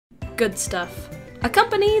GoodStuff, a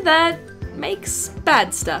company that makes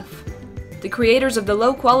bad stuff. The creators of the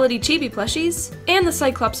low-quality chibi plushies and the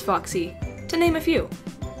Cyclops Foxy, to name a few.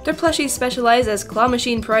 Their plushies specialize as claw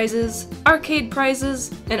machine prizes, arcade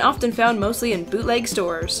prizes, and often found mostly in bootleg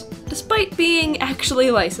stores, despite being actually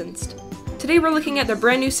licensed. Today we're looking at their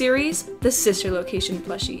brand new series, the Sister Location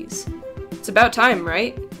plushies. It's about time,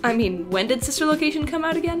 right? I mean, when did Sister Location come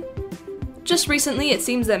out again? Just recently, it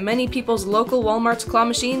seems that many people's local Walmart's claw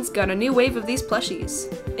machines got a new wave of these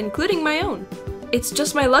plushies, including my own. It's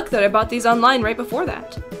just my luck that I bought these online right before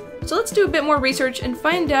that. So let's do a bit more research and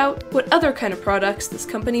find out what other kind of products this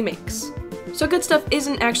company makes. So GoodStuff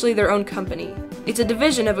isn't actually their own company. It's a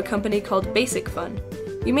division of a company called Basic Fun.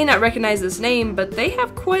 You may not recognize this name, but they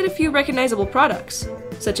have quite a few recognizable products,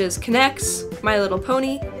 such as K'NEX, My Little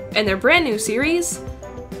Pony, and their brand new series,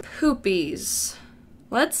 Poopies.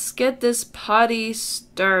 Let's get this potty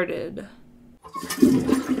started.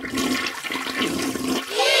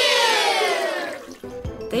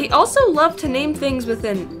 They also love to name things with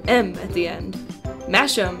an M at the end.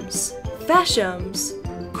 Mash'ems, Fash'ems,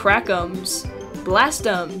 Crack'ems,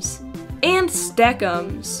 Blast'ems, and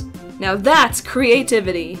Stack'ems. Now that's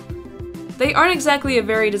creativity! They aren't exactly a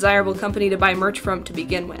very desirable company to buy merch from to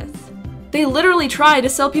begin with. They literally try to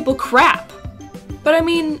sell people crap! But I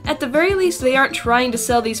mean, at the very least they aren't trying to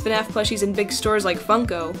sell these FNaF plushies in big stores like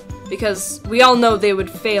Funko, because we all know they would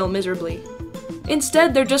fail miserably.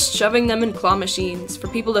 Instead, they're just shoving them in claw machines for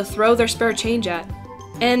people to throw their spare change at.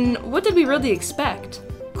 And what did we really expect?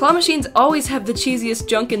 Claw machines always have the cheesiest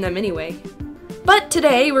junk in them anyway. But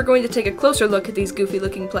today, we're going to take a closer look at these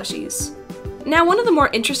goofy-looking plushies. Now, one of the more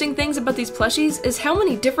interesting things about these plushies is how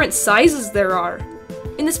many different sizes there are.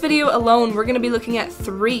 In this video alone, we're going to be looking at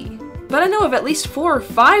 3. But I know of at least 4 or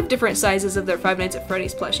 5 different sizes of their Five Nights at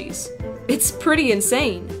Freddy's plushies. It's pretty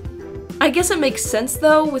insane. I guess it makes sense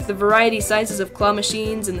though, with the variety sizes of claw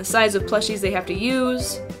machines and the size of plushies they have to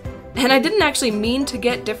use. And I didn't actually mean to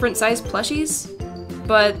get different size plushies,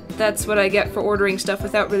 but that's what I get for ordering stuff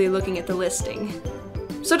without really looking at the listing.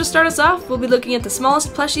 So to start us off, we'll be looking at the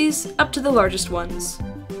smallest plushies up to the largest ones.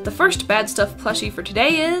 The first bad stuff plushie for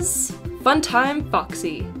today is Funtime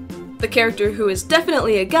Foxy. The character who is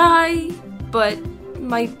definitely a guy, but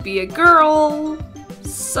might be a girl,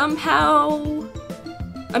 somehow.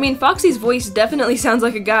 I mean, Foxy's voice definitely sounds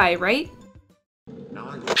like a guy, right?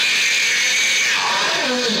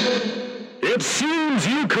 It seems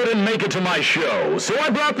you couldn't make it to my show, so I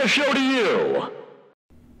brought the show to you!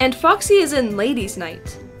 And Foxy is in Ladies'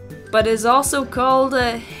 Night, but is also called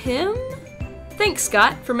a him? Thanks,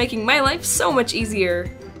 Scott, for making my life so much easier.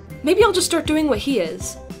 Maybe I'll just start doing what he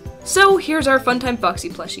is. So here's our Funtime Foxy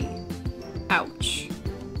plushie. Ouch.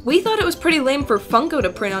 We thought it was pretty lame for Funko to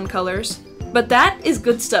print on colors, but that is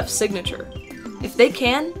GoodStuff's signature. If they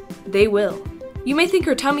can, they will. You may think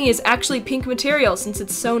her tummy is actually pink material since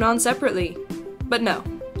it's sewn on separately, but no.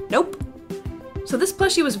 Nope. So this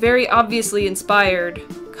plushie was very obviously inspired,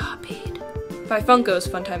 copied, by Funko's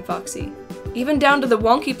Funtime Foxy, even down to the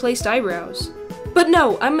wonky placed eyebrows. But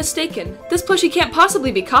no, I'm mistaken. This plushie can't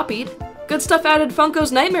possibly be copied. GoodStuff added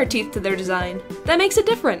Funko's nightmare teeth to their design. That makes it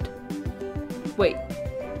different. Wait.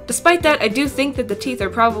 Despite that, I do think that the teeth are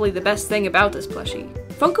probably the best thing about this plushie.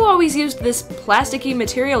 Funko always used this plasticky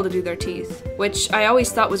material to do their teeth, which I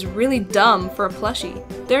always thought was really dumb for a plushie.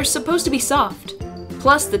 They're supposed to be soft.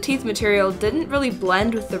 Plus, the teeth material didn't really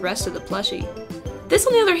blend with the rest of the plushie. This,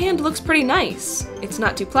 on the other hand, looks pretty nice. It's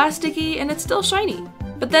not too plasticky, and it's still shiny.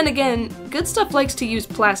 But then again, GoodStuff likes to use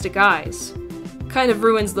plastic eyes. Kind of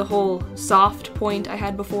ruins the whole soft point I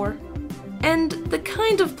had before. And the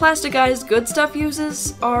kind of plastic eyes GoodStuff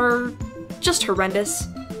uses are just horrendous.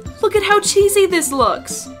 Look at how cheesy this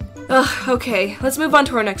looks! Ugh, okay, let's move on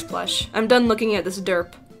to our next plush. I'm done looking at this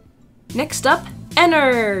derp. Next up,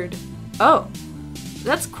 Ennard! Oh,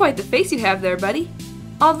 that's quite the face you have there, buddy.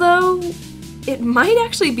 Although, it might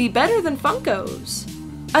actually be better than Funko's.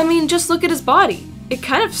 I mean, just look at his body. It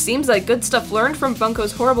kind of seems like GoodStuff learned from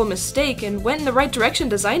Funko's horrible mistake and went in the right direction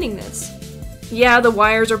designing this. Yeah, the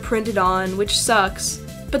wires are printed on, which sucks,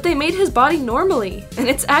 but they made his body normally, and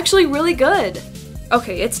it's actually really good.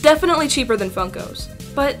 Okay, it's definitely cheaper than Funko's,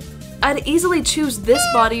 but I'd easily choose this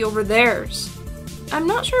body over theirs. I'm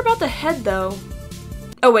not sure about the head though.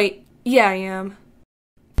 Oh wait, yeah I am.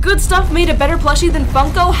 GoodStuff made a better plushie than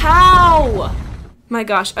Funko? How? My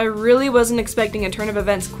gosh, I really wasn't expecting a turn of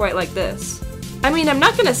events quite like this. I mean, I'm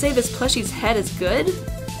not gonna say this plushie's head is good,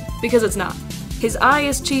 because it's not. His eye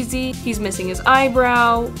is cheesy, he's missing his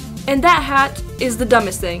eyebrow, and that hat is the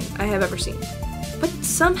dumbest thing I have ever seen. But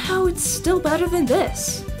somehow it's still better than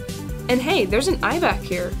this. And hey, there's an eye back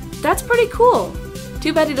here. That's pretty cool.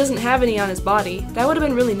 Too bad he doesn't have any on his body. That would have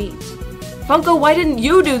been really neat. Funko, why didn't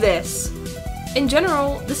you do this? In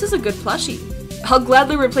general, this is a good plushie. I'll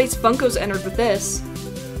gladly replace Funko's Ennard with this.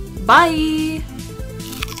 Bye!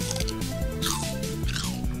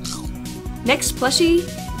 Next plushie,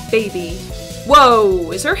 Baby.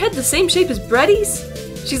 Whoa, is her head the same shape as Breddy's?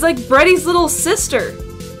 She's like Breddy's little sister.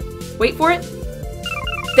 Wait for it.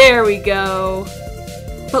 There we go.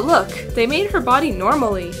 But look, they made her body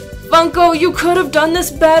normally. Funko, you could have done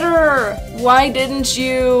this better! Why didn't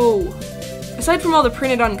you? Aside from all the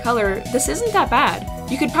printed on color, this isn't that bad.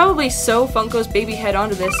 You could probably sew Funko's baby head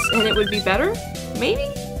onto this and it would be better? Maybe?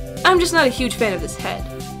 I'm just not a huge fan of this head.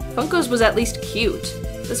 Funko's was at least cute.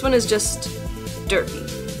 This one is just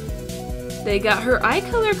derpy. They got her eye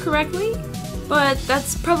color correctly, but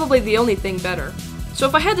that's probably the only thing better. So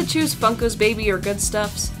if I had to choose Funko's baby or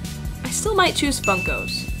GoodStuff's, I still might choose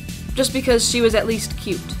Funko's, just because she was at least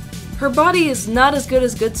cute. Her body is not as good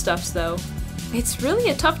as GoodStuff's though. It's really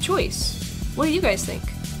a tough choice. What do you guys think?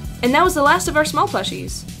 And that was the last of our small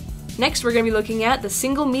plushies. Next we're going to be looking at the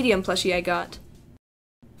single medium plushie I got.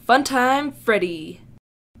 Funtime Freddy.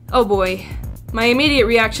 Oh boy. My immediate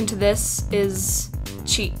reaction to this is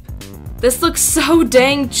cheap. This looks so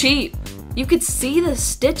dang cheap. You could see the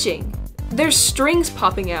stitching. There's strings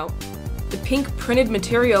popping out. The pink printed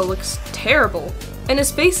material looks terrible. And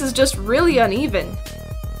his face is just really uneven.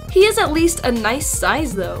 He is at least a nice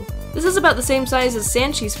size though. This is about the same size as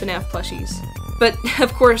Sanshi's FNaF plushies. But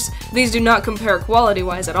of course, these do not compare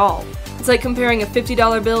quality-wise at all. It's like comparing a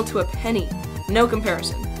 $50 bill to a penny. No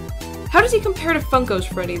comparison. How does he compare to Funko's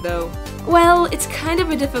Freddy though? Well, it's kind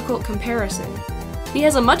of a difficult comparison. He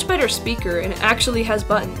has a much better speaker and actually has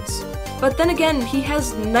buttons. But then again, he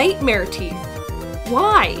has nightmare teeth.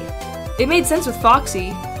 Why? It made sense with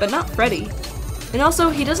Foxy, but not Freddy. And also,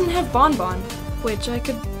 he doesn't have Bonbon, which I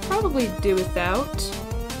could probably do without,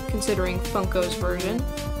 considering Funko's version.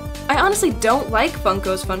 I honestly don't like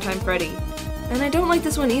Funko's Funtime Freddy, and I don't like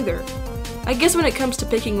this one either. I guess when it comes to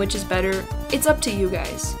picking which is better, it's up to you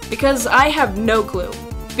guys, because I have no clue.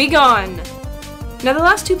 Be gone! Now the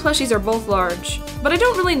last two plushies are both large, but I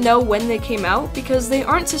don't really know when they came out because they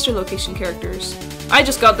aren't sister location characters. I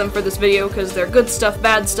just got them for this video because they're good stuff,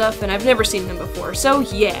 bad stuff, and I've never seen them before, so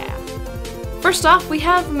yeah. First off, we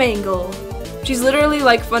have Mangle. She's literally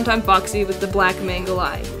like Funtime Foxy with the black mangle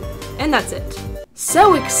eye. And that's it.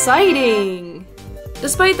 So exciting!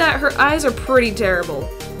 Despite that, her eyes are pretty terrible.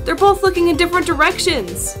 They're both looking in different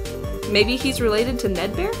directions. Maybe he's related to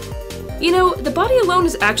Ned Bear? You know, the body alone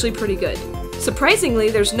is actually pretty good.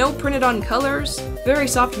 Surprisingly, there's no printed on colors, very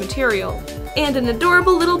soft material, and an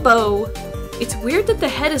adorable little bow. It's weird that the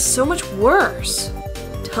head is so much worse.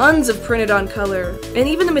 Tons of printed on color, and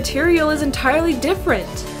even the material is entirely different.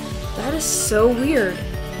 That is so weird.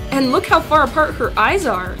 And look how far apart her eyes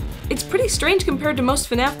are. It's pretty strange compared to most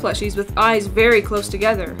FNaF plushies with eyes very close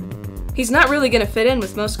together. He's not really gonna fit in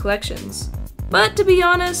with most collections. But to be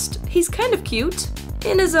honest, he's kind of cute,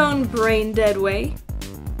 in his own brain-dead way.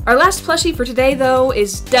 Our last plushie for today, though,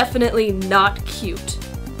 is definitely not cute.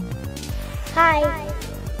 Hi.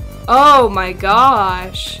 Oh my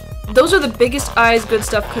gosh. Those are the biggest eyes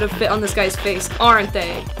GoodStuff could have fit on this guy's face, aren't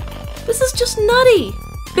they? This is just nutty.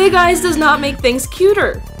 Big eyes does not make things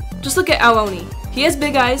cuter. Just look at Aoni. He has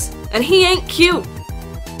big eyes, and he ain't cute.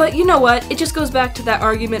 But you know what? It just goes back to that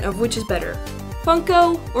argument of which is better,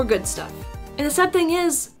 Funko or GoodStuff. And the sad thing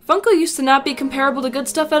is, Funko used to not be comparable to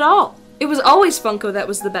GoodStuff at all. It was always Funko that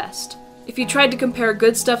was the best. If you tried to compare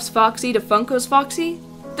GoodStuff's Foxy to Funko's Foxy,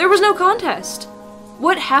 there was no contest.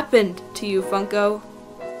 What happened to you, Funko?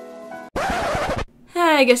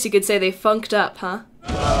 I guess you could say they funked up, huh?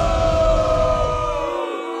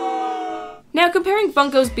 Now, comparing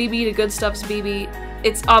Funko's BB to GoodStuff's BB,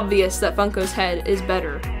 it's obvious that Funko's head is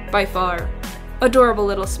better, by far. Adorable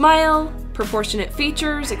little smile, proportionate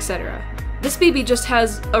features, etc. This BB just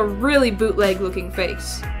has a really bootleg-looking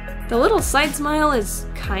face. The little side smile is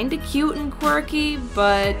kinda cute and quirky,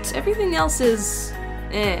 but everything else is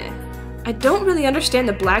eh. I don't really understand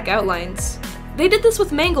the black outlines. They did this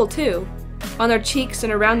with Mangle too. On their cheeks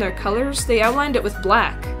and around their colors, they outlined it with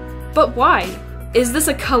black. But why? Is this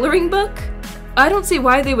a coloring book? I don't see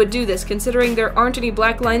why they would do this, considering there aren't any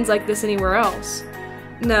black lines like this anywhere else.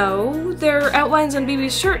 No, there are outlines on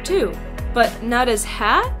BB's shirt too, but not his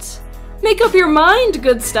hat? Make up your mind,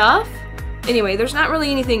 GoodStuff! Anyway, there's not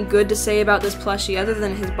really anything good to say about this plushie other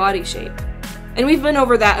than his body shape. And we've been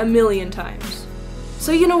over that a million times.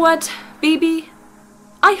 So you know what, BB?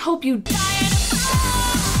 I hope you